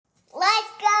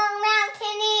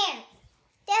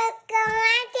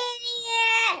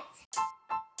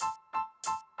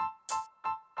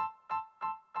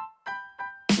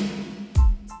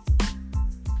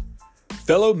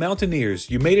Fellow Mountaineers,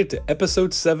 you made it to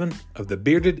episode 7 of the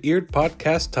Bearded Eared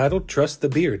podcast titled Trust the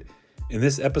Beard. In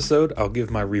this episode, I'll give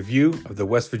my review of the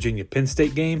West Virginia Penn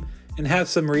State game and have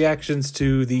some reactions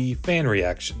to the fan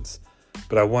reactions.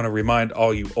 But I want to remind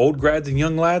all you old grads and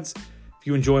young lads, if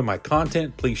you enjoy my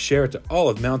content, please share it to all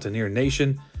of Mountaineer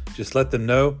Nation. Just let them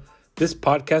know this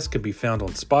podcast can be found on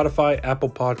Spotify, Apple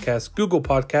Podcasts, Google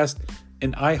Podcasts,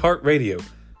 and iHeartRadio.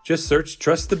 Just search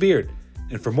Trust the Beard.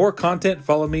 And for more content,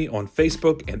 follow me on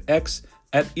Facebook and X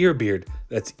at Earbeard.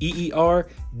 That's EERBEARD.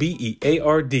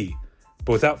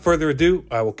 But without further ado,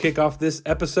 I will kick off this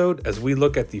episode as we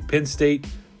look at the Penn State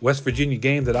West Virginia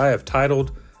game that I have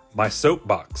titled My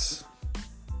Soapbox.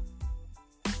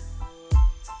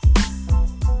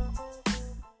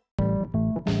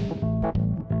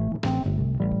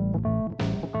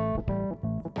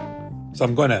 So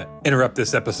I'm going to interrupt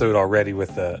this episode already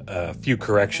with a few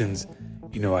corrections.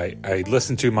 You know, I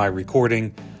listened to my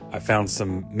recording. I found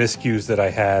some miscues that I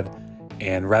had,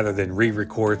 and rather than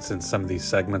re-record, since some of these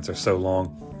segments are so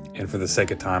long, and for the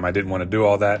sake of time, I didn't want to do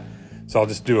all that. So I'll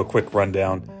just do a quick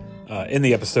rundown. In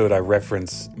the episode, I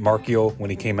referenced Markiel when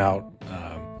he came out.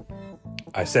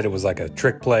 I said it was like a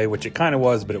trick play, which it kind of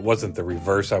was, but it wasn't the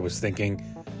reverse I was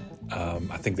thinking.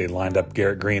 I think they lined up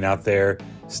Garrett Green out there,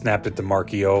 snapped it to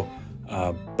Markiel.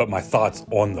 But my thoughts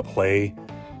on the play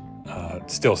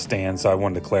still stand, so I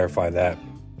wanted to clarify that.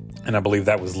 And I believe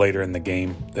that was later in the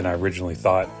game than I originally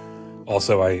thought.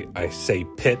 Also, I say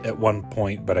Pitt at one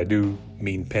point, but I do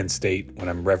mean Penn State when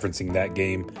I'm referencing that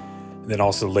game. And then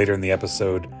also later in the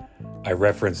episode, I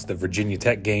referenced the Virginia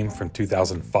Tech game from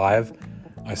 2005.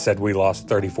 I said we lost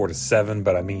 34-7,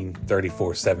 but I mean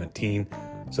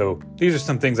 34-17. So these are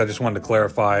some things I just wanted to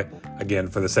clarify. Again,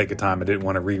 for the sake of time, I didn't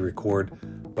want to re-record.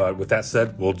 But with that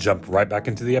said, we'll jump right back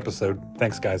into the episode.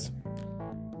 Thanks, guys.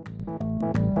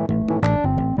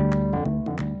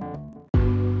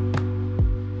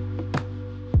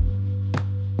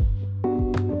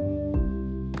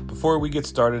 Before we get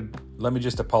started, let me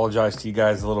just apologize to you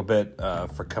guys a little bit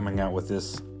for coming out with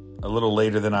this a little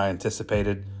later than I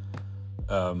anticipated.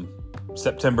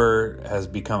 September has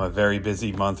become a very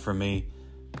busy month for me.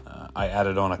 I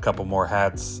added on a couple more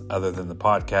hats other than the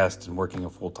podcast and working a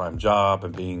full-time job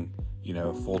and being,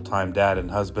 a full-time dad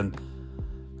and husband.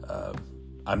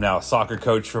 I'm now a soccer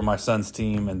coach for my son's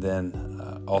team and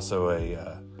then also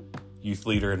a youth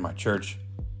leader in my church.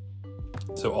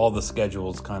 So all the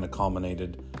schedules kind of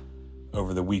culminated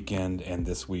over the weekend and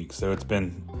this week. So it's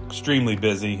been extremely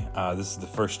busy. This is the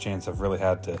first chance I've really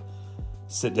had to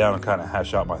sit down and kind of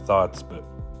hash out my thoughts. But,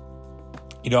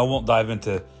 I won't dive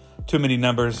into too many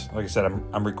numbers. Like I said,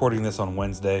 I'm recording this on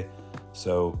Wednesday,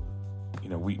 so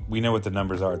we know what the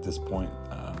numbers are at this point.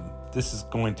 This is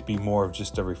going to be more of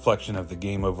just a reflection of the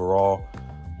game overall,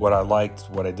 what I liked,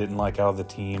 what I didn't like out of the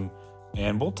team,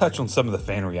 and we'll touch on some of the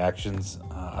fan reactions.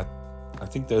 I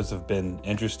think those have been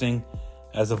interesting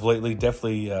as of lately.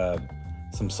 Definitely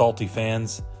some salty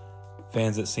fans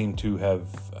that seem to have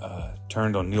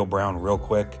turned on Neil Brown real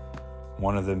quick,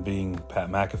 one of them being Pat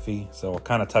McAfee. So I'll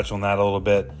kind of touch on that a little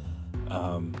bit.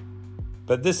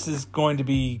 But this is going to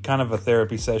be kind of a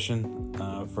therapy session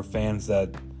for fans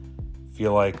that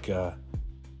feel like they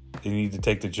need to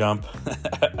take the jump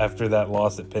after that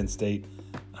loss at Penn State.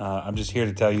 I'm just here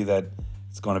to tell you that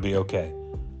it's going to be okay.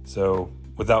 So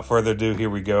without further ado, here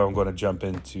we go. I'm going to jump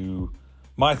into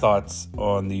my thoughts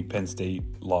on the Penn State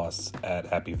loss at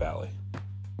Happy Valley.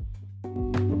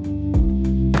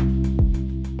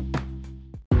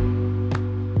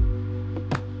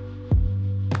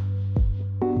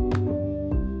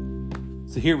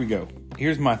 So here we go.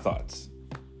 Here's my thoughts.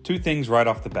 Two things right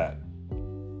off the bat.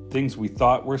 Things we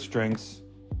thought were strengths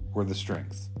were the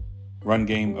strengths. Run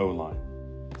game, O-line.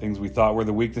 Things we thought were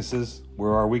the weaknesses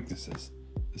were our weaknesses.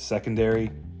 The secondary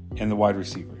and the wide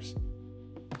receivers.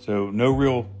 So no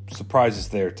real surprises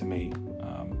there to me.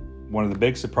 One of the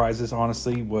big surprises,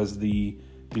 honestly, was the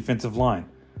defensive line.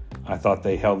 I thought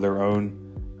they held their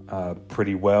own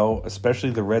pretty well, especially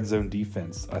the red zone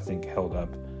defense, I think, held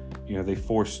up. They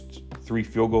forced 3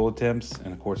 field goal attempts,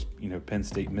 and of course, Penn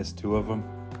State missed 2 of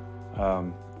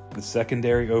them. The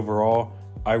secondary overall,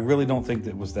 I really don't think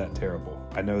that was that terrible.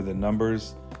 I know the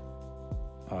numbers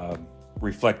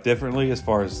reflect differently as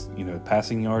far as,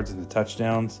 passing yards and the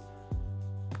touchdowns.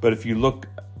 But if you look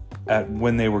at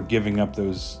when they were giving up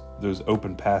those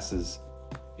open passes,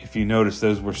 if you notice,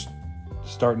 those were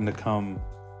starting to come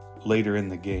later in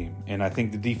the game. And I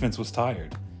think the defense was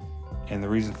tired. And the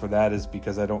reason for that is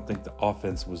because I don't think the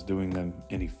offense was doing them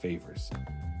any favors.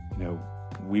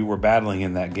 We were battling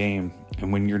in that game,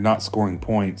 and when you're not scoring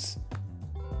points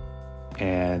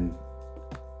and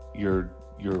you're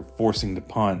you're forcing to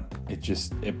punt,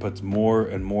 it puts more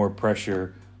and more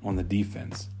pressure on the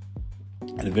defense.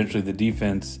 And eventually the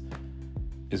defense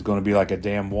is going to be like a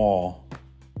damn wall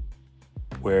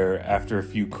where after a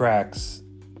few cracks,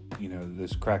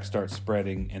 those cracks start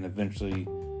spreading and eventually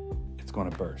it's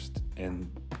going to burst. And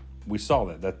we saw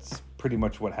that. That's pretty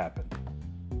much what happened.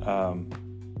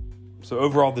 So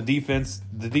overall, the defense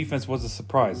was a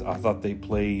surprise. I thought they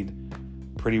played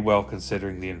pretty well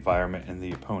considering the environment and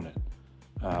the opponent.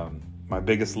 My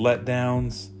biggest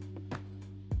letdowns,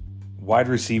 wide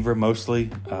receiver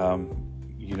mostly.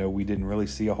 We didn't really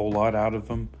see a whole lot out of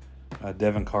him.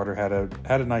 Devin Carter had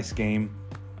a nice game.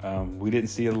 We didn't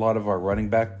see a lot of our running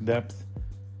back depth.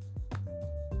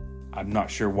 I'm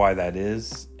not sure why that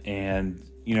is. And,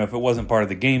 if it wasn't part of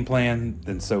the game plan,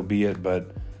 then so be it.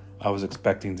 But I was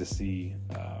expecting to see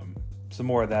some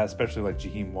more of that, especially like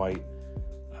Jaheim White,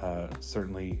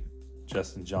 certainly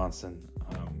Justin Johnson.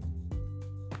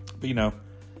 But,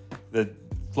 the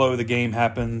flow of the game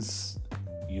happens.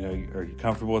 Are you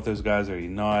comfortable with those guys? Are you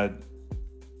not?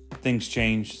 Things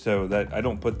change. So that I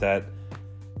don't put that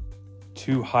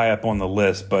too high up on the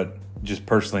list, but just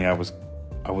personally, I was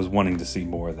wanting to see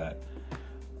more of that.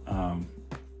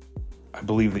 I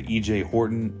believe that E.J.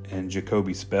 Horton and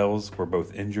Jacoby Spells were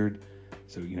both injured.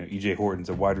 So, E.J. Horton's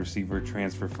a wide receiver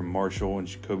transfer from Marshall, and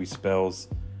Jacoby Spells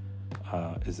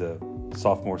is a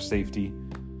sophomore safety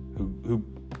who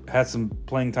had some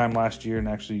playing time last year and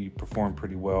actually performed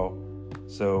pretty well.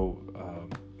 So,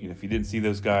 if you didn't see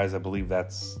those guys, I believe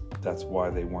that's why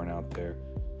they weren't out there.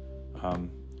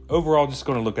 Overall, just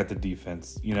going to look at the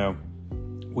defense.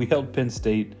 We held Penn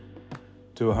State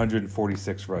to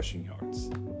 146 rushing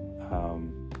yards.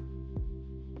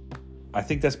 I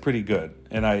think that's pretty good.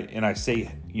 And I say,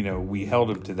 we held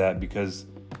them to that because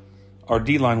our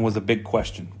D-line was a big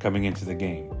question coming into the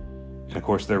game. And, of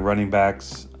course, their running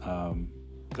backs,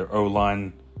 their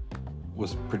O-line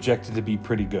was projected to be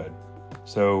pretty good.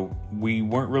 So we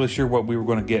weren't really sure what we were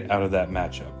going to get out of that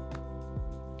matchup.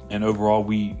 And overall,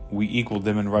 we equaled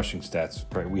them in rushing stats,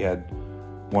 right? We had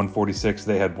 146,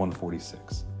 they had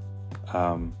 146.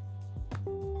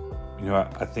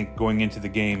 I think going into the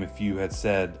game, if you had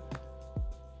said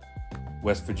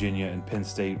West Virginia and Penn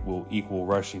State will equal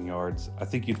rushing yards, I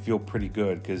think you'd feel pretty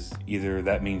good because either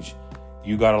that means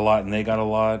you got a lot and they got a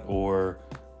lot, or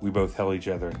we both held each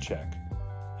other in check.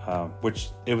 Which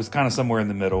it was kind of somewhere in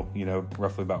the middle,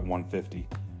 roughly about 150.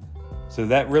 So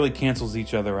that really cancels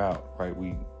each other out, right?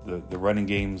 The running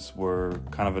games were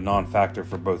kind of a non-factor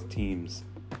for both teams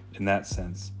in that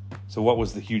sense. So what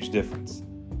was the huge difference?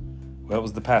 Well, it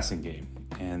was the passing game.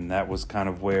 And that was kind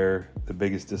of where the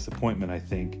biggest disappointment, I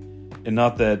think. And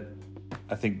not that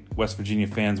I think West Virginia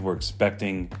fans were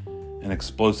expecting an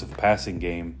explosive passing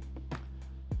game,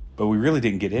 but we really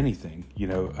didn't get anything.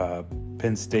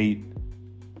 Penn State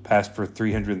passed for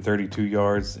 332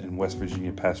 yards and West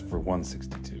Virginia passed for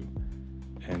 162.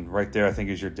 And right there, I think,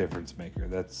 is your difference maker.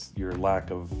 That's your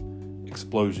lack of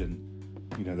explosion,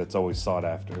 that's always sought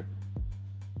after.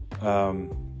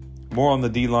 More on the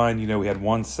D-line, we had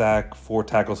 1 sack, 4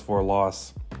 tackles for a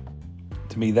loss.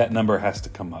 To me, that number has to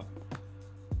come up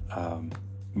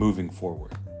moving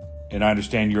forward. And I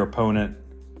understand your opponent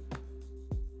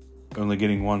only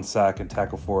getting 1 sack and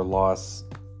tackle for a loss.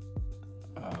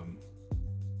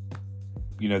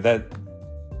 That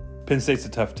Penn State's a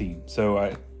tough team.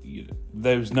 So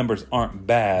those numbers aren't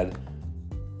bad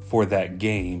for that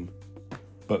game,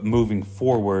 but moving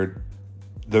forward,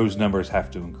 those numbers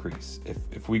have to increase.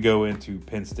 If we go into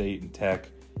Penn State and Tech,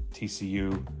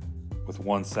 TCU with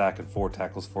 1 sack and 4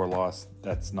 tackles for a loss,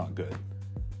 that's not good.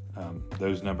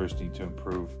 Those numbers need to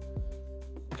improve.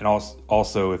 And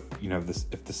also, if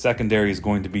the secondary is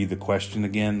going to be the question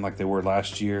again, like they were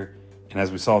last year, and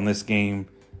as we saw in this game,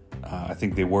 I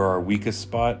think they were our weakest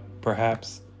spot,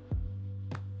 perhaps.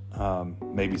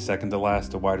 Maybe second to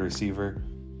last, a wide receiver.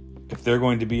 If they're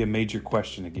going to be a major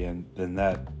question again, then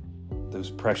those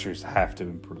pressures have to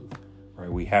improve, right?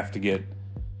 We have to get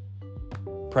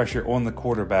pressure on the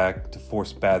quarterback to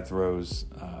force bad throws,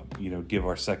 give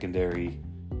our secondary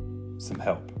some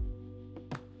help.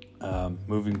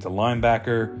 Moving to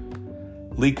linebacker,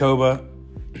 Lee Koba,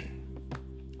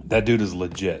 that dude is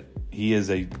legit. He is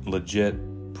a legit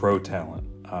pro talent.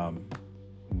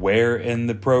 Where in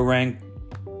the pro rank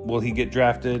will he get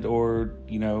drafted, or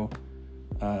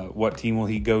what team will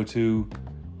he go to?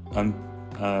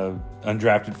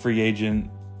 Undrafted free agent,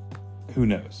 who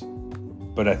knows?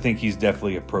 But I think he's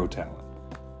definitely a pro talent.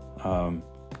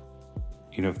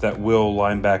 If that will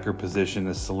linebacker position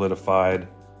is solidified,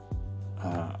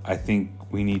 I think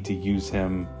we need to use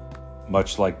him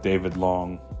much like David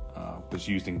Long was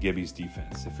used in Gibby's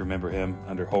defense. If you remember him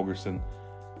under Holgerson,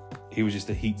 he was just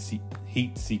a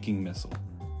heat-seeking missile.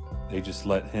 They just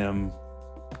let him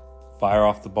fire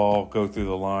off the ball, go through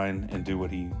the line, and do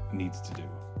what he needs to do.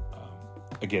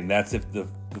 Again, that's if the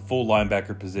full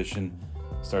linebacker position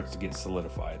starts to get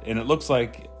solidified. And it looks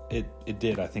like it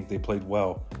did. I think they played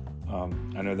well.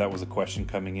 I know that was a question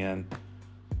coming in.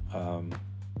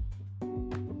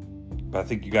 But I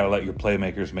think you got to let your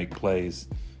playmakers make plays.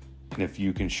 And if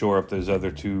you can shore up those other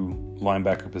two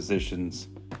linebacker positions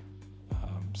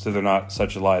so they're not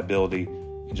such a liability,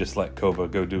 and just let Koba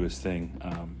go do his thing,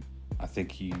 I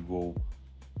think he will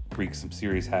wreak some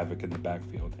serious havoc in the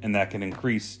backfield. And that can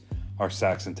increase our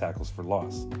sacks and tackles for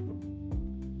loss.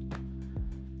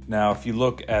 Now, if you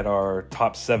look at our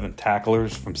top 7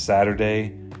 tacklers from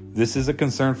Saturday, this is a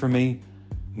concern for me.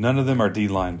 None of them are D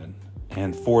linemen,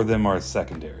 and 4 of them are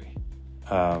secondary.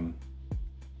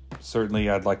 Certainly,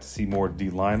 I'd like to see more D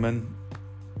linemen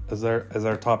as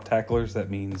our top tacklers. That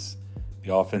means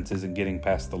the offense isn't getting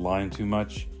past the line too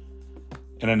much.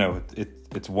 And I know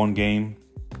it's one game,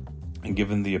 and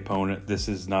given the opponent, this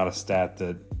is not a stat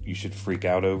that you should freak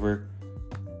out over.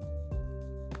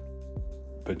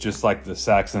 But just like the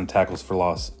sacks and tackles for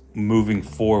loss, moving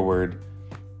forward,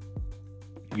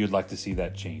 you'd like to see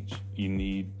that change.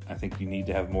 I think you need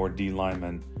to have more D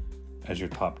linemen as your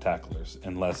top tacklers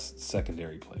and less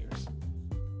secondary players.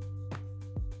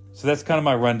 So that's kind of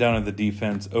my rundown of the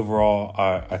defense. Overall,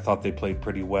 I thought they played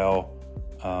pretty well.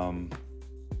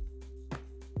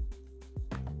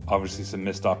 Obviously some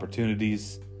missed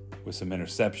opportunities with some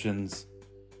interceptions.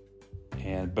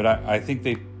 But I think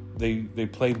they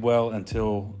played well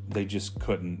until they just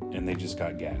couldn't, and they just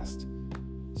got gassed.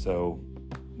 So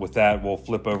with that, we'll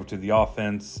flip over to the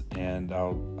offense, and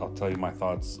I'll tell you my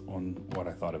thoughts on what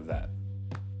I thought of that.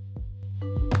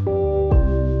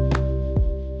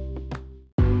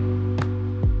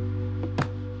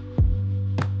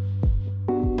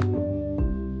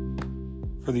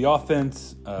 For the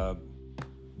offense,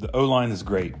 the O-line is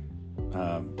great,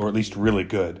 or at least really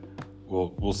good.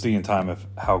 We'll see in time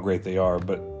how great they are,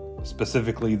 but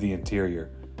specifically the interior.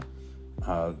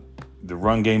 The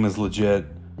run game is legit.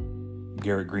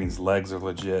 Garrett Green's legs are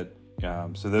legit.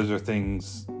 So those are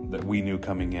things that we knew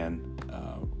coming in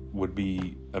would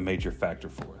be a major factor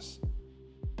for us.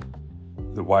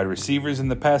 The wide receivers in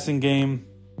the passing game,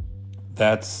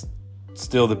 that's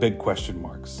still the big question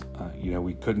marks.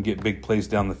 We couldn't get big plays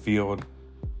down the field.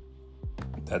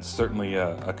 That's certainly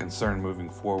a concern moving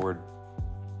forward.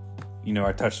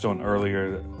 I touched on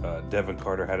earlier, Devin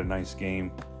Carter had a nice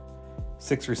game.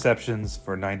 6 receptions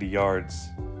for 90 yards.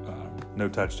 No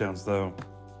touchdowns, though.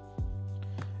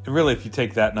 And really, if you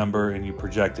take that number and you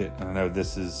project it, and I know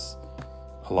this is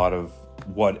a lot of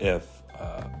what if,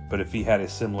 but if he had a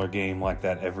similar game like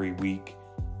that every week,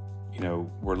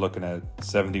 we're looking at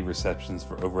 70 receptions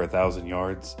for over 1,000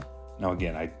 yards. Now,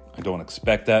 again, I don't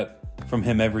expect that from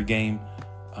him every game,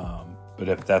 but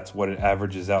if that's what it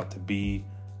averages out to be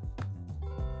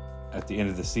at the end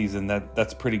of the season,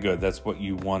 that's pretty good. That's what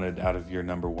you wanted out of your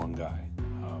number one guy.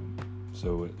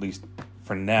 So at least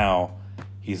for now,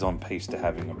 he's on pace to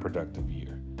having a productive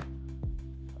year.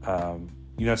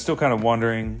 Still kind of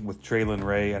wondering with Traylon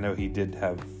Ray. I know he did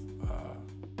have,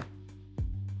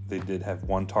 they did have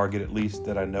one target at least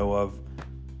that I know of.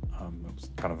 It was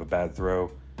kind of a bad throw.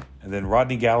 And then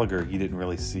Rodney Gallagher, he didn't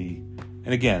really see.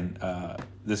 And again,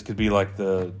 this could be like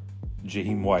the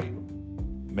Jaheim White.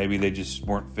 Maybe they just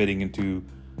weren't fitting into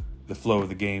the flow of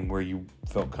the game where you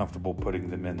felt comfortable putting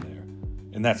them in there.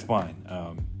 And that's fine.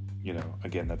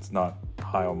 Again, that's not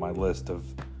high on my list of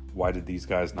why did these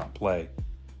guys not play.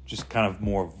 Just kind of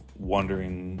more of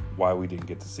wondering why we didn't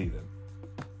get to see them.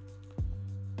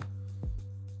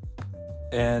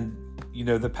 And,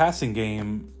 the passing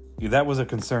game, that was a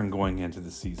concern going into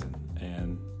the season.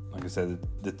 And like I said,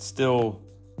 it's still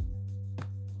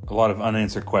a lot of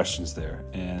unanswered questions there.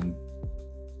 And,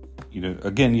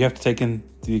 again, you have to take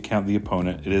into account the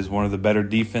opponent. It is one of the better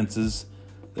defenses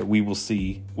that we will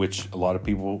see, which a lot of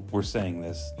people were saying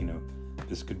this.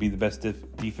 This could be the best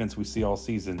defense we see all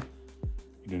season.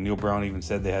 Neil Brown even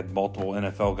said they had multiple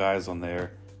NFL guys on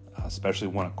there, especially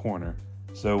one at corner.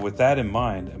 So with that in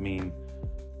mind,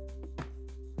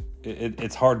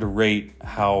 it's hard to rate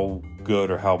how good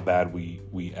or how bad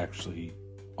we actually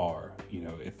are.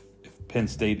 If Penn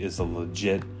State is a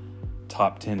legit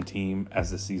top 10 team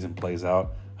as the season plays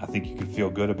out, I think you can feel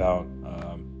good about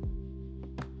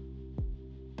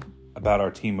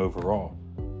our team overall.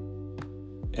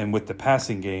 And with the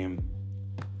passing game,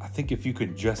 I think if you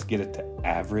could just get it to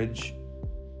average,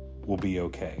 we'll be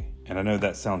okay. And I know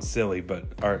that sounds silly, but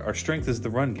our strength is the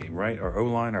run game, right? Our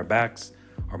O-line, our backs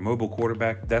our mobile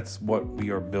quarterback, that's what we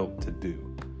are built to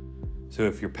do. So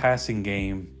if your passing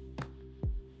game,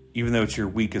 even though it's your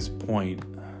weakest point,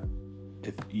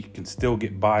 if you can still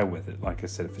get by with it, like I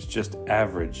said, if it's just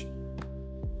average,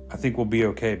 I think we'll be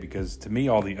okay, because to me,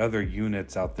 all the other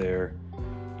units out there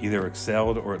either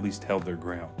excelled or at least held their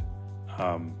ground.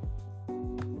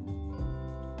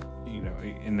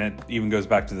 And that even goes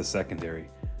back to the secondary.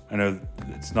 I know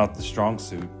it's not the strong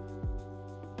suit,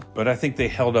 but I think they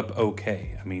held up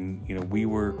okay. I mean, we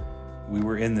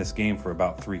were in this game for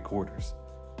about 3 quarters.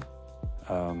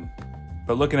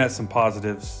 But looking at some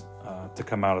positives to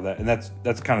come out of that, and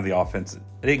that's kind of the offense.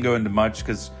 I didn't go into much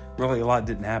because really a lot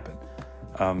didn't happen.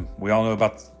 We all know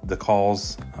about the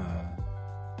calls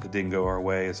that didn't go our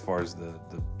way as far as the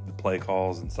play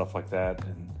calls and stuff like that.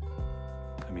 And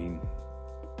I mean,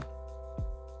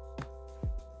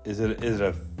 is it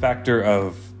a factor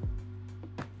of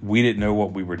we didn't know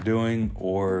what we were doing,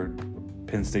 or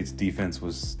Penn State's defense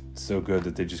was so good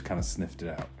that they just kind of sniffed it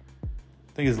out?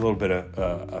 I think it's a little bit of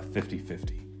a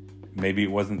 50-50. Maybe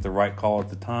it wasn't the right call at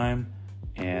the time,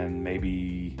 and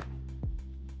maybe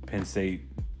Penn State,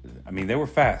 they were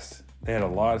fast. They had a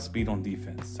lot of speed on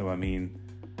defense. So,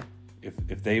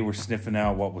 if they were sniffing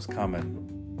out what was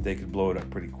coming, they could blow it up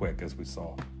pretty quick, as we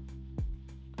saw.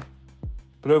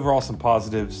 But overall, some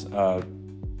positives. To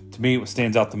me, what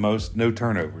stands out the most, no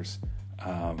turnovers.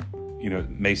 It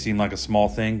may seem like a small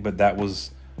thing, but that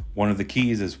was one of the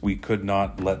keys, is we could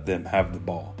not let them have the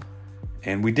ball.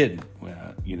 And we didn't.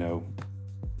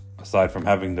 Aside from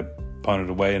having to punt it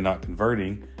away and not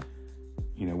converting,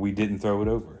 we didn't throw it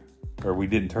over, or we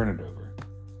didn't turn it over.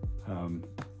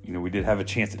 We did have a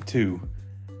chance at 2,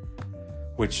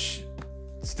 which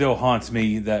still haunts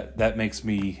me. That makes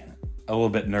me a little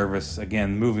bit nervous.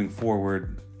 Again, moving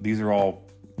forward, these are all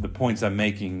the points I'm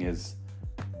making, is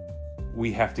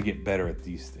we have to get better at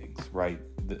these things, right?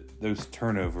 Those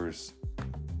turnovers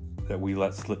that we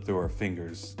let slip through our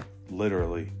fingers,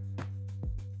 literally,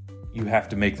 you have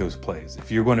to make those plays. If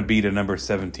you're going to beat a number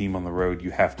 7 team on the road,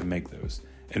 you have to make those.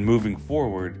 And moving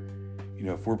forward,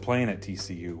 if we're playing at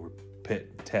TCU or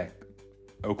Pitt, Tech,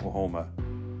 Oklahoma,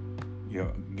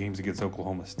 games against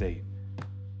Oklahoma State,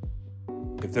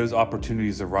 if those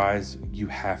opportunities arise, you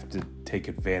have to take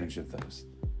advantage of those.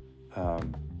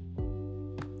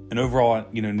 And overall,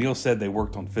 Neil said they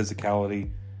worked on physicality,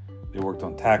 they worked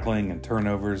on tackling and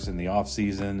turnovers in the off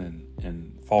season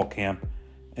and fall camp,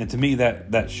 and to me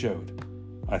that showed.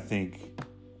 I think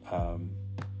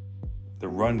the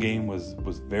run game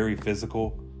was very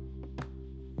physical.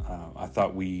 I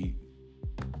thought we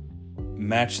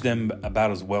matched them about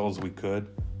as well as we could.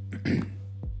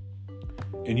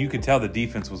 And you could tell the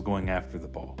defense was going after the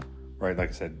ball, right? Like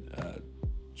I said,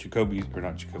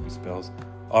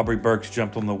 Aubrey Burks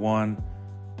jumped on the one.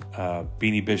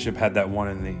 Beanie Bishop had that one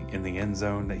in the end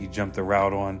zone that he jumped the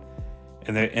route on,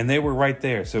 and they were right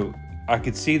there. So I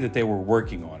could see that they were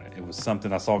working on it. It was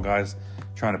something I saw guys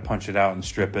trying to punch it out and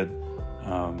strip it.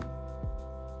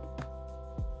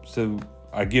 So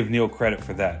I give Neil credit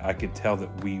for that. I could tell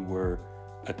that we were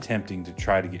attempting to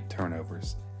try to get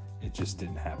turnovers. It just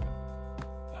didn't happen.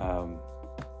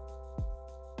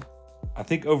 I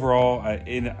think overall, I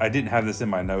didn't have this in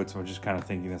my notes. I'm just kind of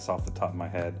thinking this off the top of my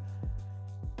head.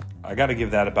 I got to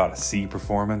give that about a C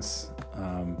performance.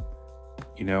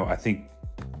 I think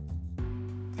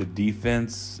the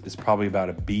defense is probably about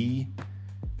a B,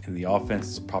 and the offense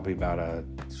is probably about a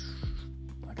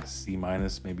C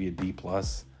minus, maybe a D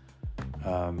plus.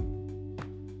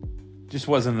 Just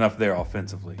wasn't enough there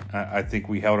offensively. I think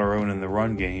we held our own in the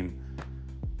run game,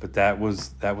 but that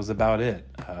was about it.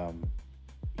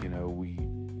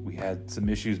 We had some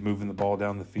issues moving the ball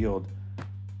down the field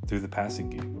through the passing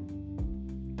game.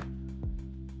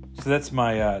 So that's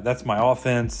my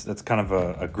offense. That's kind of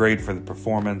a grade for the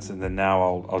performance, and then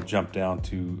now I'll jump down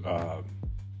to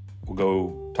we'll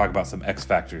go talk about some X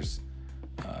factors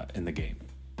in the game.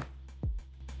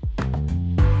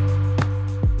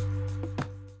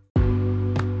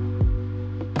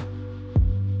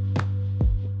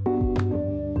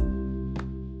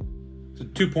 So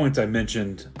 2 points I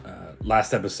mentioned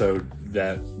last episode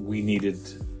that we needed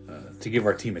to give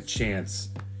our team a chance.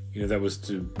 That was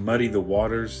to muddy the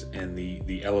waters and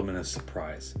the element of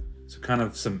surprise. So kind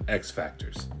of some X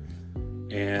factors.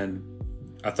 And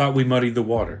I thought we muddied the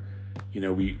water.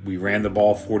 We ran the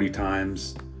ball 40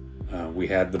 times. We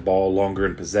had the ball longer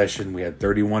in possession. We had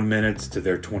 31 minutes to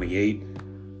their 28,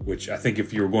 which I think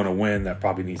if you were going to win, that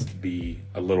probably needs to be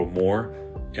a little more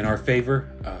in our favor.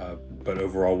 But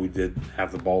overall, we did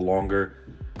have the ball longer.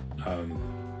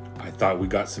 I thought we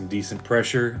got some decent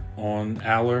pressure on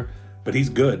Aller, but he's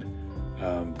good.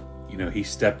 He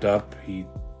stepped up. He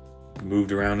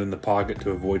moved around in the pocket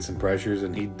to avoid some pressures,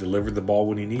 and he delivered the ball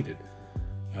when he needed.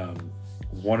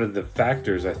 One of the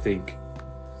factors I think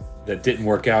that didn't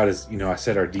work out is, I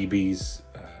said our DBs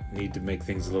need to make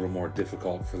things a little more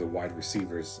difficult for the wide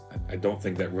receivers. I don't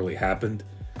think that really happened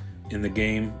in the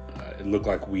game. It looked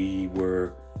like we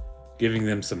were giving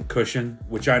them some cushion,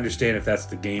 which I understand if that's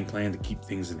the game plan, to keep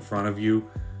things in front of you,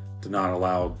 to not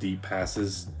allow deep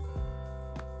passes.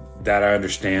 That I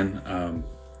understand.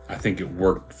 I think it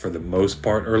worked for the most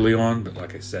part early on, but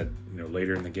like I said,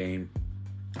 later in the game,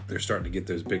 they're starting to get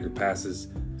those bigger passes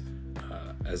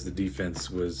as the defense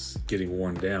was getting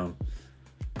worn down.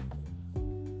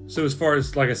 So as far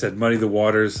as, like I said, muddy the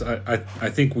waters, I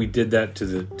think we did that to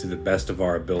the best of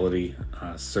our ability.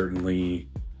 Certainly,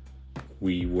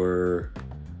 we were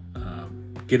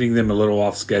getting them a little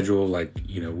off schedule. Like,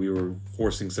 we were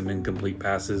forcing some incomplete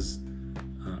passes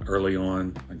early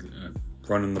on, like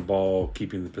running the ball,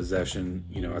 keeping the possession.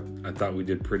 I thought we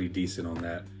did pretty decent on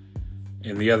that.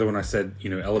 And the other one, I said,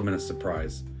 element of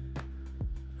surprise.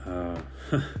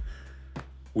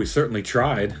 We certainly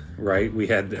tried, right? We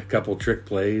had a couple trick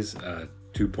plays,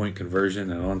 2-point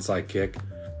conversion, an onside kick.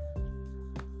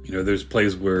 Those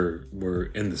plays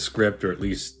were in the script, or at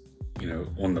least,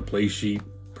 on the play sheet,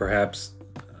 perhaps.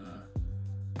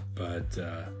 But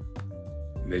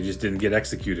they just didn't get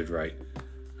executed right.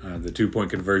 The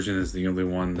 2-point conversion is the only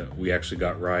one that we actually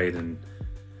got right. And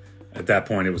at that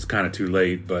point, it was kind of too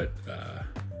late. But,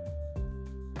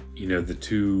 the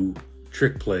 2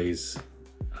 trick plays,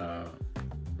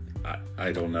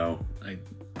 I don't know.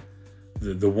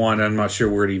 The one, I'm not sure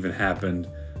where it even happened,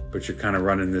 but you're kind of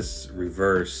running this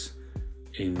reverse,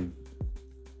 and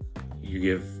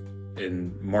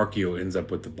Marchio ends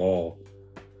up with the ball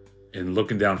and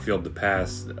looking downfield to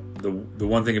pass. The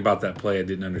one thing about that play I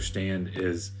didn't understand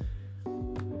is,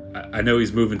 I know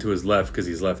he's moving to his left because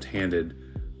he's left-handed,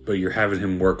 but you're having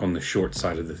him work on the short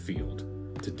side of the field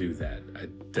to do that.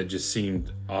 That just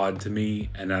seemed odd to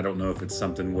me, and I don't know if it's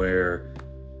something where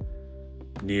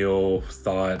Neil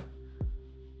thought,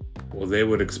 well, they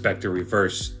would expect a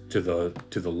reverse to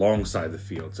the long side of the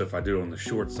field. So if I do it on the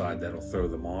short side, that'll throw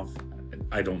them off.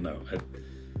 I don't know.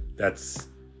 That's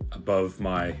above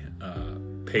my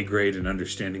pay grade and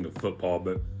understanding of football.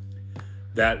 But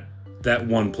that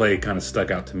one play kind of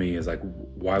stuck out to me as like,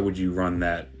 why would you run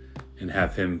that and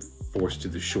have him forced to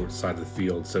the short side of the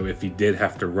field? So if he did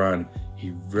have to run,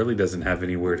 he really doesn't have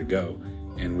anywhere to go.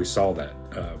 And we saw that.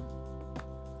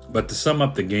 But to sum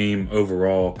up the game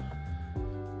overall,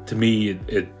 to me,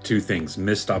 it 2 things: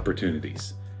 missed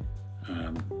opportunities.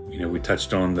 We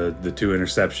touched on the 2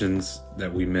 interceptions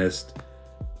that we missed,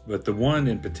 but the one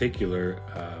in particular,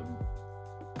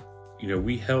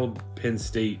 we held Penn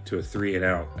State to a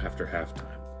 3-and-out after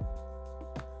halftime.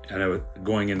 I know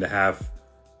going into half,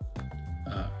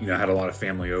 I had a lot of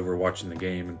family over watching the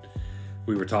game, and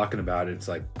we were talking about it. It's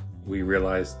like we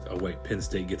realized, oh wait, Penn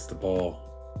State gets the ball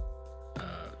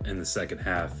in the second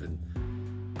half, and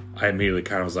I immediately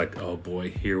kind of was like, oh boy,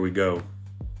 here we go.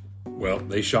 Well,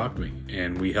 they shocked me,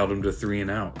 and we held them to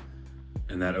 3-and-out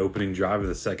in that opening drive of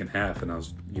the second half, and I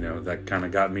was, that kind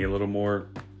of got me a little more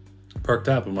perked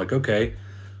up. I'm like, okay,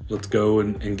 let's go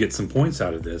and get some points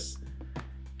out of this.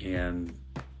 And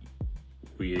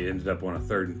we ended up on a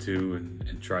 3rd and 2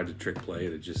 and tried to trick play.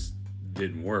 It just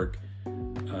didn't work.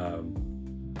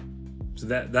 So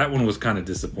that one was kind of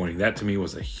disappointing. That to me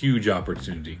was a huge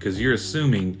opportunity, because you're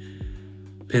assuming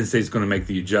Penn State's going to make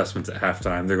the adjustments at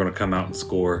halftime. They're going to come out and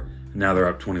score. And now they're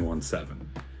up 21-7.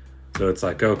 So it's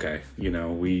like, okay,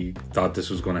 we thought this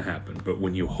was going to happen. But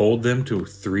when you hold them to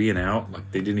 3-and-out, like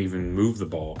they didn't even move the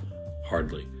ball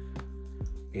hardly,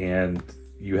 and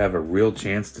you have a real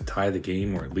chance to tie the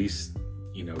game, or at least,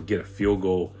 get a field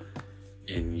goal,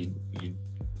 and you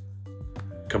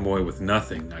come away with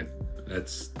nothing.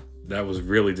 That was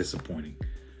really disappointing.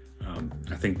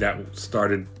 I think that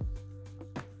started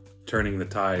turning the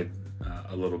tide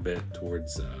a little bit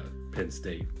towards Penn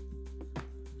State.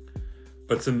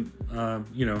 But some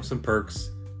perks.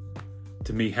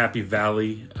 To me, Happy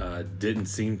Valley didn't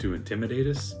seem to intimidate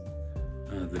us.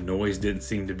 The noise didn't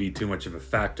seem to be too much of a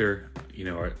factor.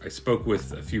 I spoke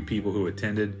with a few people who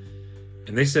attended,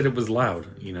 and they said it was loud,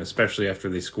 especially after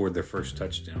they scored their first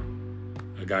touchdown.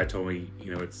 A guy told me,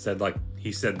 it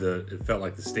felt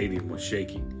like the stadium was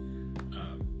shaking.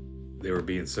 They were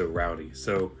being so rowdy.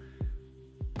 So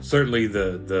certainly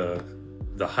the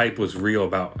hype was real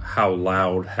about how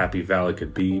loud Happy Valley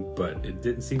could be, but it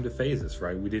didn't seem to faze us,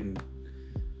 right? We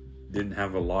didn't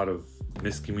have a lot of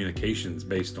miscommunications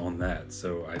based on that.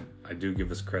 So I do give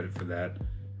us credit for that.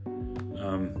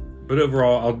 But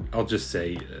overall, I'll just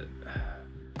say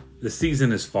the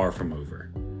season is far from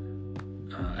over.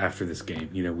 after this game.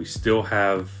 We still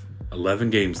have 11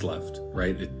 games left,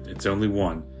 right? It's only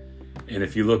one. And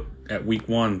if you look at week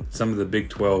 1, some of the Big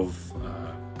 12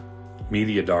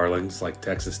 media darlings like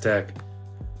Texas Tech,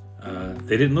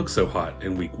 they didn't look so hot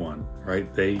in week 1,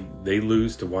 right? They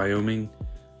lose to Wyoming.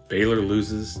 Baylor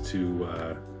loses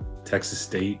to Texas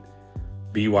State.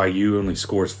 BYU only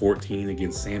scores 14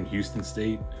 against Sam Houston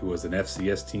State, who was an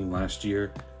FCS team last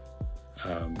year.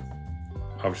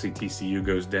 Obviously, TCU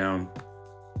goes down.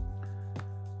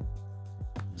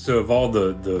 So of all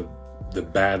the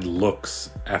bad looks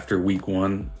after week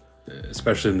 1,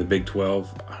 especially in the Big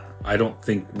 12, I don't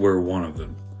think we're one of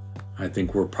them. I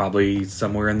think we're probably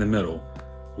somewhere in the middle.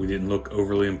 We didn't look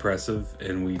overly impressive,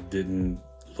 and we didn't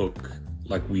look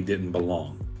like we didn't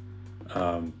belong.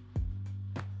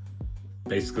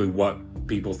 Basically, what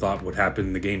people thought would happen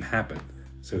in the game happened.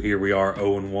 So here we are,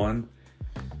 0-1,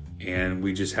 and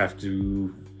we just have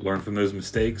to learn from those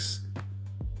mistakes.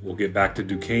 We'll get back to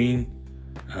Duquesne.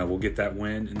 We'll get that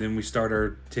win, and then we start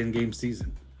our 10-game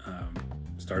season,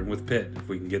 starting with Pitt. If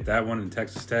we can get that one in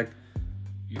Texas Tech,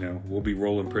 we'll be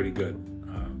rolling pretty good.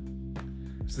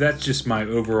 So that's just my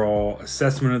overall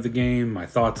assessment of the game, my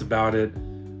thoughts about it.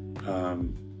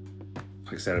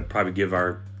 Like I said, I'd probably give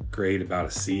our grade about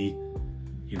a C.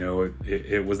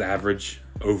 It was average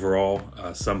overall.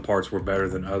 Some parts were better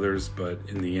than others, but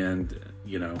in the end,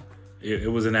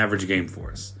 it was an average game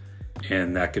for us.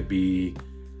 And that could be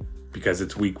because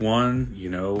it's week 1,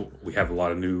 we have a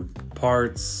lot of new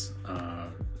parts,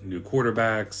 new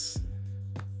quarterbacks,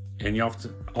 and you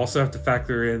also have to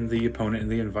factor in the opponent and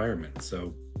the environment.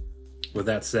 So with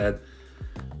that said,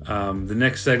 the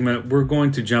next segment, we're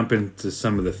going to jump into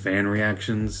some of the fan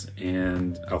reactions,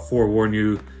 and I'll forewarn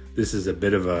you, this is a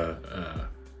bit of going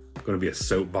to be a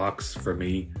soapbox for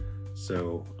me.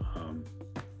 So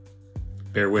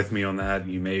bear with me on that.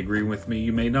 You may agree with me,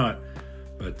 you may not,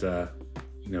 but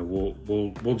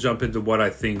we'll jump into what I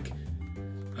think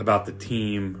about the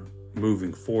team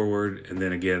moving forward, and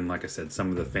then again, like I said, some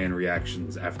of the fan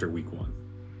reactions after week 1.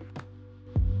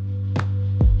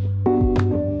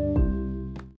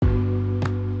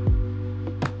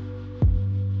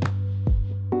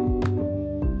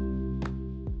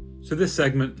 So this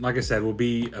segment, like I said, will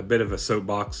be a bit of a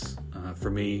soapbox for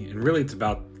me, and really it's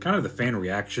about kind of the fan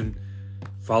reaction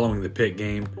following the Pitt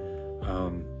game.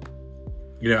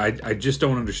 I just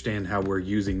don't understand how we're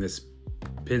using this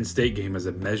Penn State game as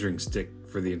a measuring stick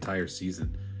for the entire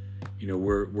season.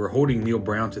 We're holding Neil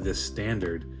Brown to this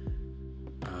standard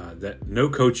that no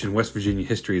coach in West Virginia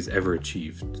history has ever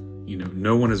achieved.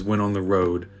 No one has went on the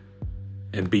road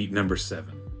and beat number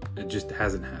 7. It just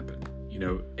hasn't happened.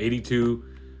 82,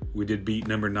 we did beat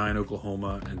number 9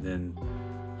 Oklahoma, and then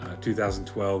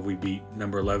 2012 we beat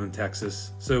number 11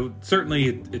 Texas. So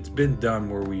certainly it's been done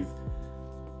where we've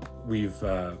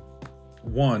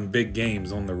won big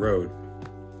games on the road,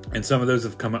 and some of those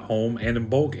have come at home and in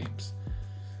bowl games.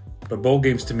 But bowl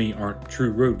games to me aren't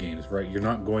true road games, right? You're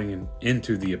not going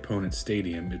into the opponent's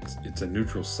stadium. It's a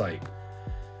neutral site,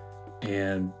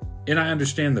 and I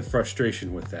understand the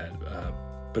frustration with that.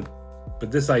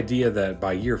 But this idea that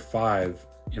by year 5,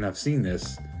 and I've seen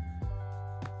this,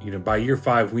 by year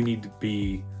 5 we need to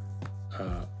be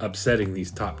upsetting these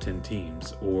top 10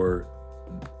 teams, or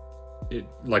it,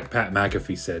 like Pat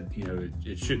McAfee said,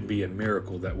 it shouldn't be a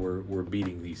miracle that we're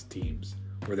beating these teams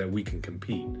or that we can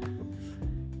compete.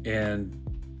 And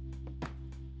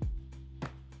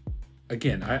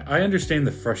again, I understand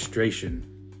the frustration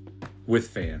with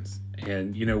fans,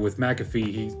 and with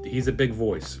McAfee, he's a big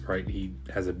voice, right? He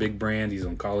has a big brand. He's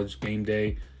on College Game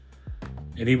Day.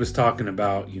 And he was talking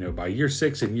about, by year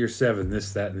 6 and year 7,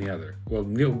 this, that, and the other. Well,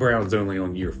 Neil Brown's only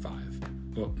on year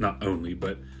 5. Well, not only,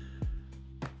 but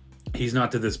he's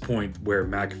not to this point where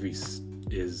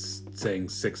McAfee is saying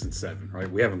 6 and 7, right?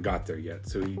 We haven't got there yet.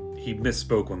 So he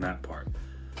misspoke on that part.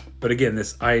 But again,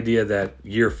 this idea that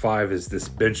year 5 is this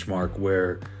benchmark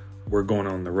where we're going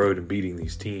on the road and beating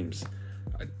these teams,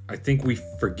 I think we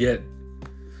forget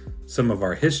some of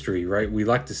our history, right? We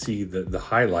like to see the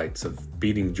highlights of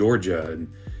beating Georgia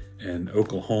and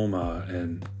Oklahoma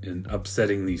and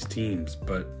upsetting these teams.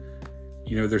 But,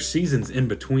 there's seasons in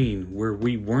between where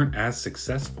we weren't as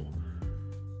successful.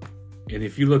 And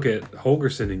if you look at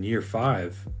Holgorsen in year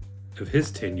 5 of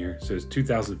his tenure, so it's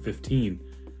 2015,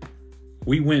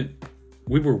 we were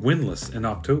winless in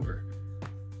October.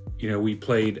 We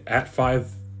played at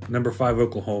number 5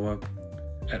 Oklahoma,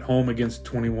 at home against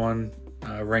 21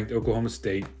 ranked Oklahoma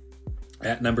State,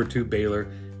 at number 2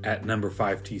 Baylor, at number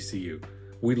 5 TCU.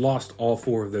 We lost all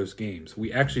 4 of those games.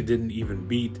 We actually didn't even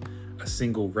beat a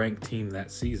single ranked team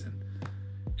that season.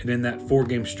 And in that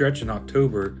 4-game stretch in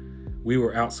October, we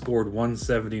were outscored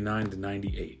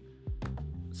 179-98.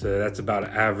 So that's about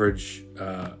an average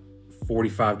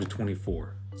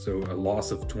 45-24. So a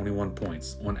loss of 21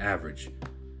 points on average.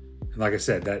 And like I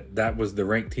said, that was the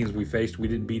ranked teams we faced. We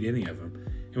didn't beat any of them.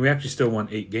 And we actually still won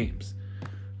 8 games.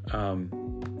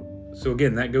 So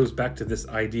again, that goes back to this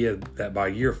idea that by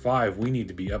year 5, we need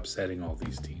to be upsetting all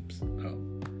these teams.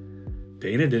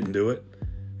 Dana didn't do it.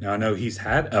 Now, I know he's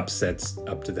had upsets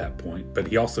up to that point, but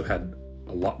he also had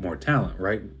a lot more talent,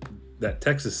 right? That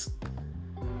Texas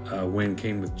win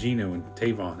came with Geno and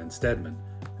Tavon and Stedman,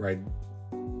 right?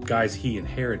 Guys he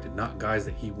inherited, not guys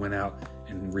that he went out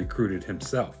and recruited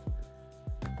himself.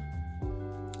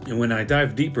 And when I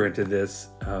dive deeper into this,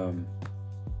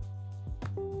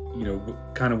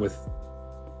 kind of with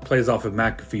plays off of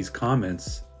McAfee's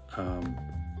comments,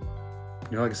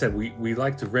 like I said, we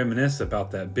like to reminisce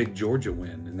about that big Georgia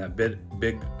win and that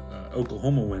big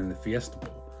Oklahoma win in the Fiesta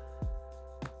Bowl.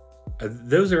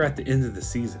 Those are at the end of the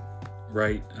season,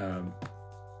 right?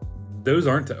 Those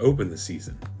aren't to open the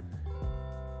season.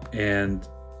 And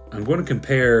I'm going to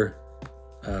compare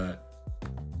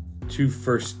 2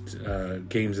 first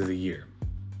games of the year.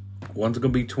 One's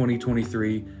going to be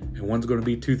 2023 and one's going to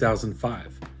be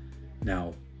 2005.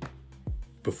 Now,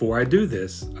 before I do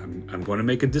this, I'm going to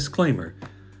make a disclaimer.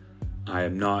 I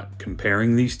am not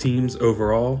comparing these teams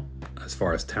overall as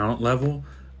far as talent level.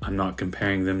 I'm not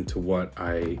comparing them to what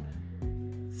I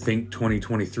think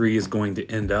 2023 is going to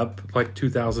end up like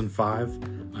 2005.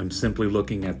 I'm simply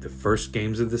looking at the first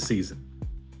games of the season.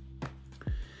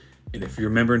 And if you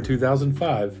remember in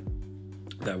 2005,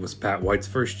 that was Pat White's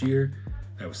first year.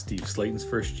 That was Steve Slayton's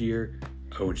first year.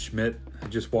 Owen Schmidt had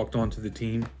just walked onto the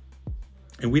team.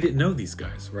 And we didn't know these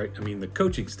guys, right? I mean, the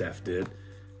coaching staff did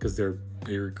because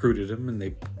they recruited them and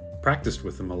they practiced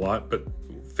with them a lot. But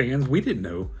fans, we didn't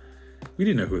know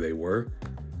who they were.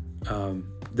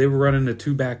 They were running a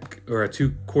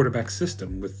 2 quarterback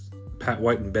system with Pat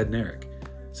White and Bednarik.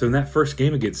 So in that first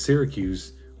game against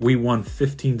Syracuse, we won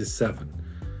 15-7.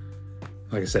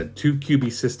 Like I said, 2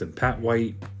 QB system. Pat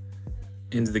White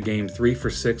into the game 3 for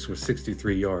 6 with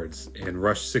 63 yards and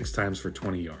rushed 6 times for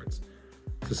 20 yards.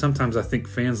 So sometimes I think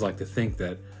fans like to think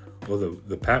that, well,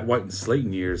 the Pat White and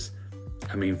Slayton years,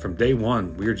 I mean, from day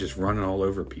one, we were just running all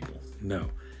over people. No.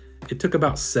 It took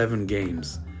about 7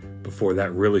 games before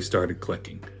that really started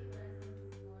clicking.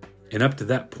 And up to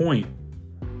that point,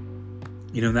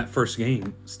 in that first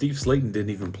game, Steve Slayton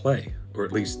didn't even play, or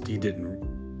at least he didn't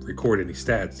record any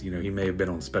stats. He may have been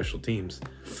on special teams.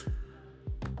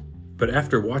 But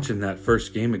after watching that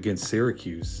first game against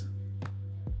Syracuse,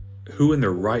 who in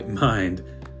their right mind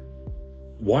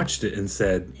watched it and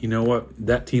said, you know what,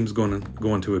 that team's going to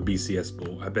go into a BCS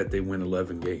Bowl. I bet they win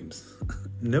 11 games.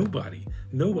 Nobody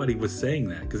was saying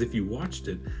that, because if you watched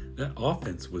it, that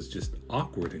offense was just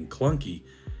awkward and clunky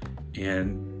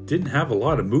and didn't have a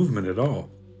lot of movement at all.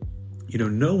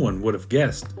 No one would have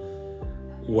guessed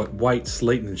what White,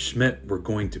 Slayton, and Schmidt were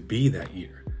going to be that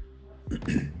year.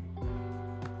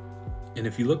 And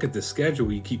if you look at the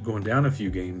schedule, you keep going down a few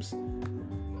games,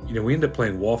 we end up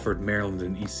playing Wofford, Maryland,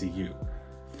 and ECU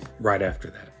right after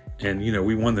that. And,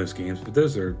 we won those games, but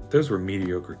those were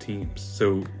mediocre teams.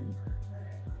 So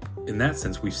in that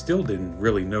sense, we still didn't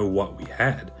really know what we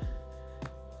had.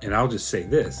 And I'll just say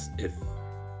this, if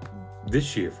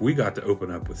this year, if we got to open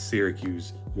up with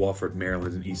Syracuse, Wofford,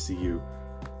 Maryland, and ECU,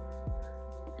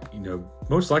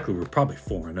 most likely we're probably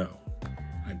 4-0.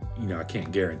 I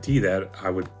can't guarantee that. I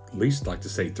would at least like to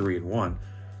say 3-1.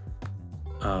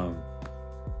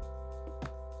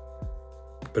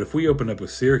 But if we opened up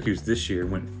with Syracuse this year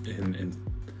and went and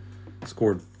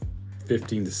scored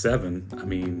 15-7, I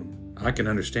mean, I can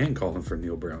understand calling for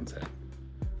Neil Brown's head.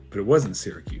 But it wasn't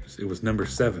Syracuse. It was number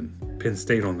 7, Penn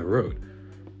State on the road.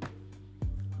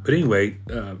 But anyway,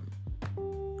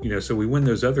 so we win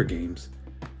those other games.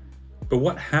 But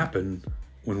what happened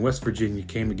when West Virginia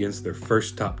came against their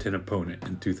first top 10 opponent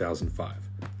in 2005?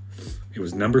 It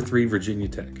was number 3 Virginia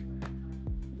Tech.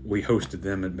 We hosted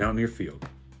them at Mountaineer Field.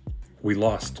 We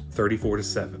lost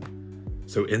 34-7.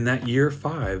 So in that year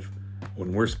 5,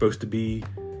 when we're supposed to be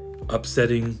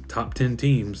upsetting top 10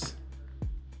 teams,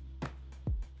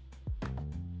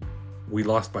 we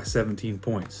lost by 17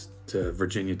 points to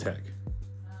Virginia Tech.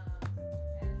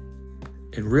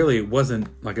 And really, it wasn't,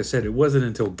 like I said, it wasn't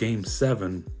until Game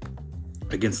 7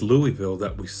 against Louisville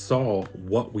that we saw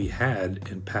what we had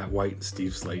in Pat White and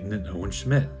Steve Slayton and Owen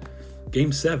Schmidt.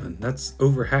 Game 7, that's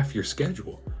over half your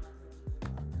schedule.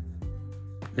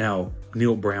 Now,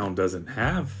 Neil Brown doesn't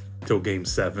have till Game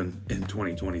 7 in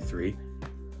 2023,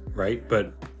 right?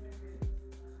 But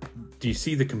do you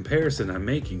see the comparison I'm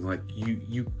making? Like,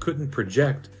 you couldn't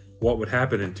project what would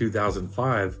happen in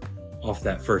 2005 off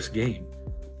that first game.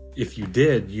 If you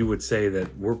did, you would say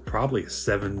that we're probably a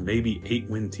 7, maybe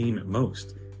 8-win team at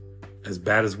most, as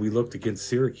bad as we looked against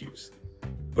Syracuse.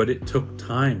 But it took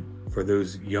time for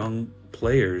those young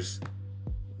players,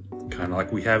 kind of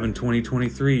like we have in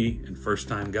 2023 and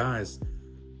first-time guys,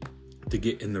 to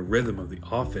get in the rhythm of the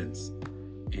offense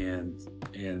and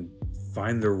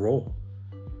find their role.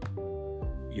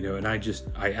 You know, and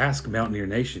I ask Mountaineer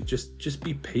Nation, just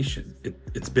be patient.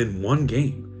 It's been one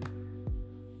game,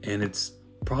 and it's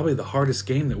probably the hardest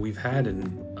game that we've had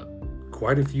in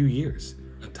quite a few years.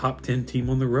 A top 10 team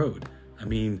on the road. I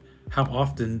mean, how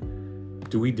often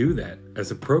do we do that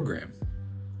as a program?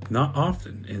 Not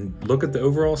often. And look at the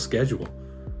overall schedule,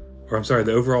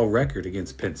 the overall record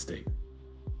against Penn State.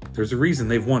 There's a reason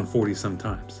they've won 40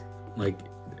 sometimes. Like,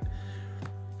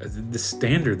 the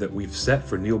standard that we've set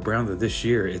for Neal Brown this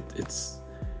year, it's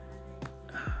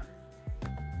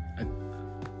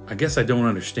I guess I don't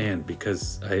understand,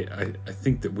 because I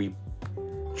think that we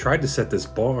tried to set this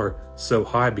bar so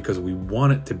high because we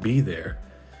want it to be there.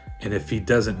 And if he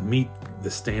doesn't meet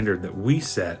the standard that we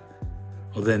set,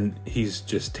 well, then he's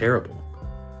just terrible.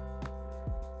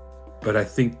 But I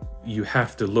think you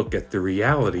have to look at the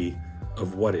reality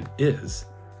of what it is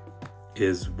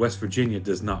West Virginia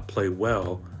does not play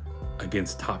well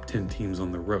against top 10 teams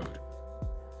on the road.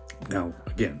 Now,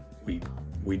 again, we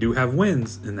do have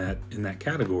wins in that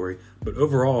category, but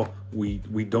overall we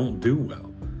don't do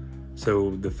well.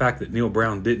 So the fact that Neal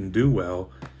Brown didn't do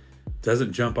well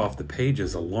doesn't jump off the page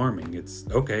as alarming. It's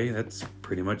okay, that's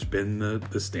pretty much been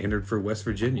the standard for West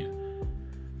Virginia.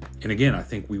 And again, I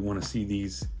think we want to see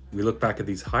these. We look back at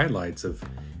these highlights of,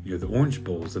 you know, the Orange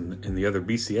Bowls and the other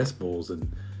BCS Bowls,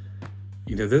 and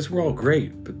you know, those were all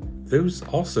great, but those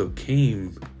also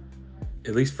came,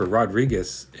 at least for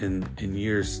Rodriguez, in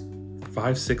years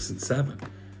 5, 6, and 7.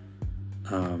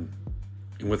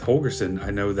 And with Holgorsen,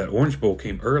 I know that Orange Bowl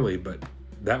came early, but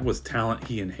that was talent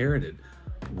he inherited.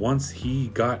 Once he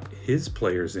got his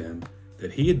players in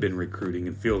that he had been recruiting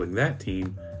and fielding that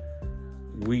team,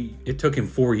 it took him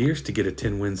 4 years to get a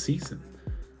 10-win season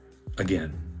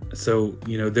again. So,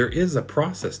 you know, there is a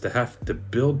process to have to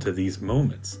build to these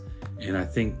moments. And I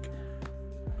think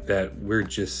that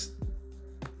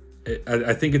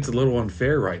I think it's a little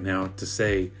unfair right now to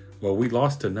say, well, we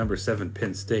lost to number 7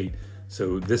 Penn State,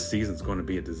 so this season's going to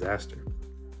be a disaster.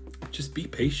 Just be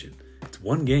patient. It's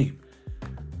one game.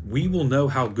 We will know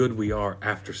how good we are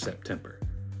after September.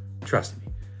 Trust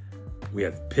me. We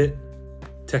have Pitt,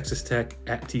 Texas Tech,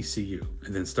 at TCU.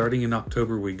 And then starting in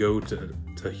October, we go to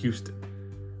Houston.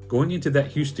 Going into that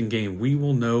Houston game, we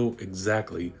will know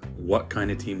exactly what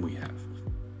kind of team we have.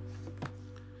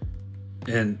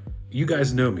 And you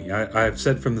guys know me. I've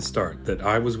said from the start that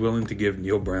I was willing to give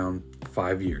Neal Brown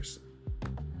 5 years.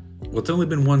 Well, it's only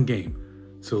been one game.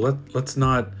 So let's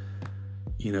not,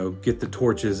 you know, get the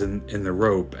torches and the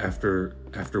rope after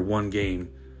one game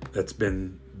that's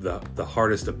been the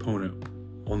hardest opponent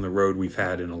on the road we've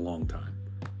had in a long time.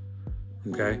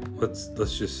 Okay?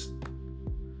 Let's just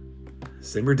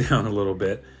simmer down a little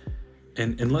bit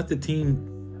and let the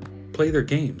team play their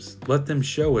games. Let them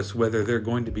show us whether they're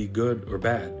going to be good or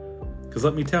bad. Because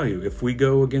let me tell you, if we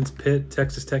go against Pitt,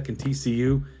 Texas Tech, and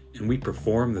TCU and we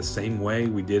perform the same way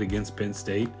we did against Penn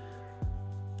State,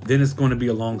 then it's going to be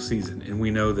a long season. And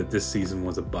we know that this season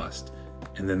was a bust.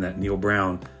 And then that Neal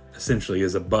Brown essentially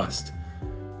is a bust.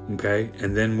 Okay?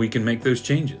 And then we can make those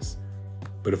changes.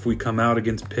 But if we come out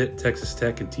against Pitt, Texas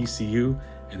Tech, and TCU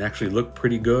and actually look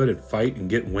pretty good and fight and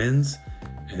get wins,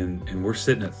 and we're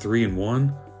sitting at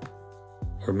 3-1,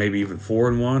 or maybe even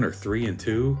 4-1 or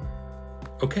 3-2,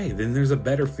 okay, then there's a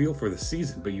better feel for the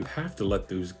season. But you have to let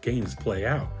those games play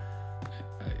out.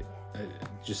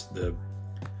 Just the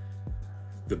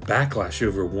backlash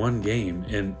over one game,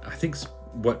 and I think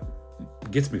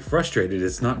what gets me frustrated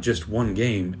is not just one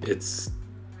game. It's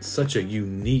such a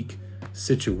unique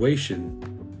situation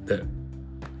that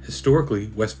historically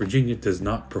West Virginia does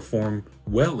not perform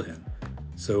well in.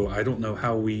 So I don't know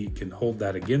how we can hold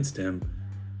that against him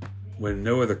when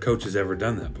no other coach has ever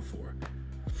done that before.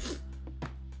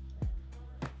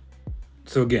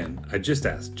 So again, I just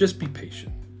ask, just be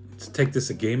patient. Let's take this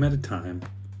a game at a time.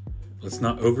 Let's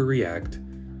not overreact.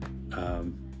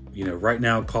 You know, right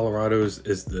now Colorado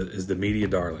is the media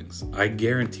darlings. I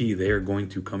guarantee they are going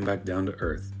to come back down to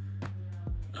earth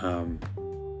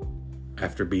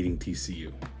after beating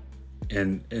TCU.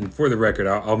 And for the record,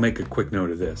 I'll make a quick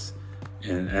note of this.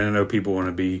 And I know people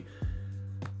want to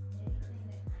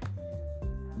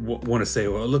say,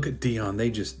 well, look at Dion. They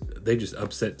just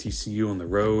upset TCU on the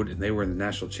road, and they were in the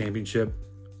national championship.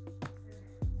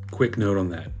 Quick note on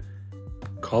that.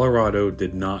 Colorado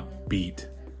did not beat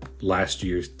last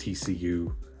year's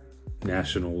TCU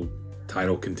national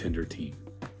title contender team.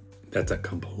 That's a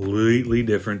completely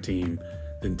different team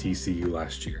than TCU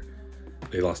last year.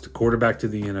 They lost a quarterback to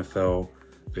the NFL.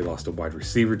 They lost a wide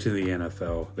receiver to the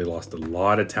NFL. They lost a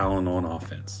lot of talent on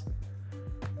offense.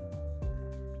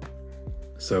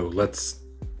 So let's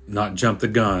not jump the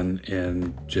gun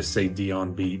and just say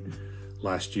Deion beat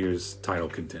last year's title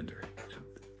contender.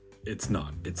 It's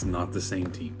not. It's not the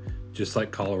same team. Just like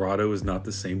Colorado is not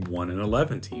the same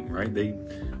 1-11 team, right?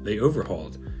 They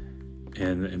overhauled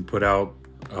and put out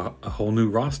a whole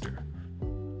new roster.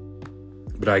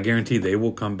 But I guarantee they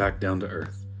will come back down to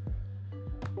earth.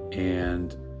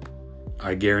 And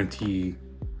I guarantee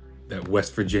that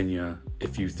West Virginia,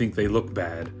 if you think they look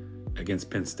bad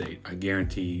against Penn State, I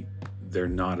guarantee they're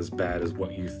not as bad as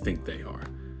what you think they are.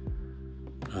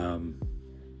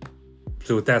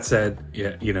 So with that said,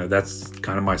 yeah, that's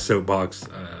kind of my soapbox.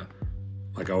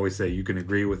 Like I always say, you can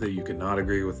agree with it, you can not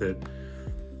agree with it.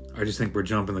 I just think we're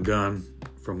jumping the gun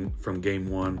from game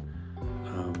one.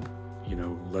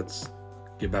 Let's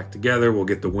get back together. We'll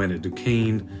get the win at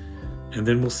Duquesne, and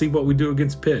then we'll see what we do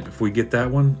against Pitt. If we get that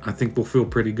one, I think we'll feel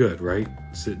pretty good, right?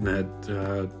 Sitting at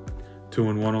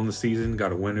 2-1 on the season,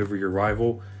 got a win over your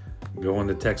rival, go on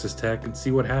to Texas Tech and see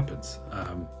what happens.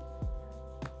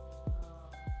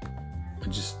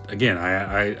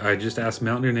 I just ask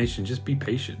Mountaineer Nation, just be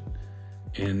patient.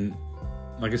 And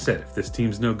like I said, if this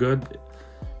team's no good,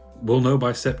 we'll know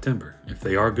by September. If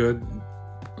they are good,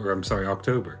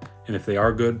 October. And if they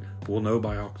are good, we'll know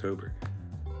by October.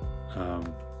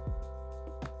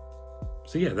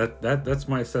 That's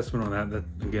my assessment on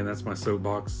that. That's my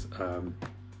soapbox.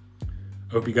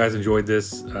 Hope you guys enjoyed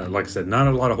this. Like I said, not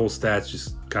a lot of whole stats,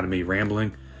 just kind of me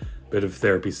rambling, bit of a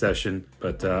therapy session.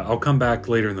 But I'll come back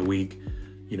later in the week.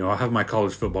 I'll have my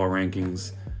college football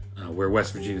rankings, where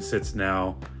West Virginia sits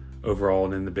now overall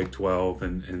and in the Big 12,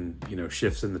 and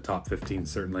shifts in the top 15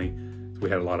 certainly. We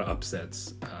had a lot of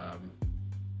upsets.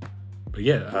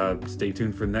 Stay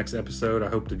tuned for the next episode. I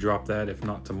hope to drop that, if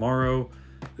not tomorrow,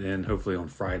 then hopefully on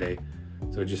Friday.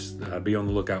 So just be on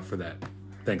the lookout for that.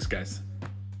 Thanks, guys.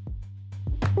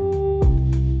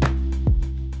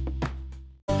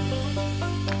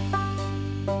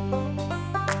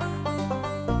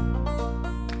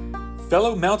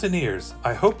 Fellow Mountaineers,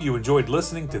 I hope you enjoyed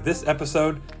listening to this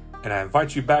episode, and I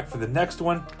invite you back for the next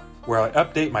one where I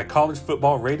update my college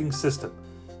football rating system.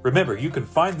 Remember, you can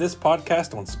find this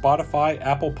podcast on Spotify,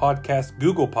 Apple Podcasts,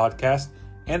 Google Podcasts,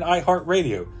 and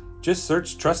iHeartRadio. Just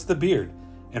search Trust the Beard.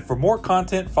 And for more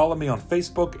content, follow me on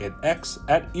Facebook and X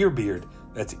at Earbeard.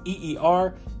 That's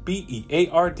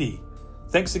EERBEARD.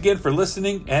 Thanks again for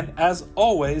listening, and as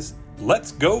always,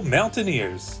 let's go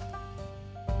Mountaineers!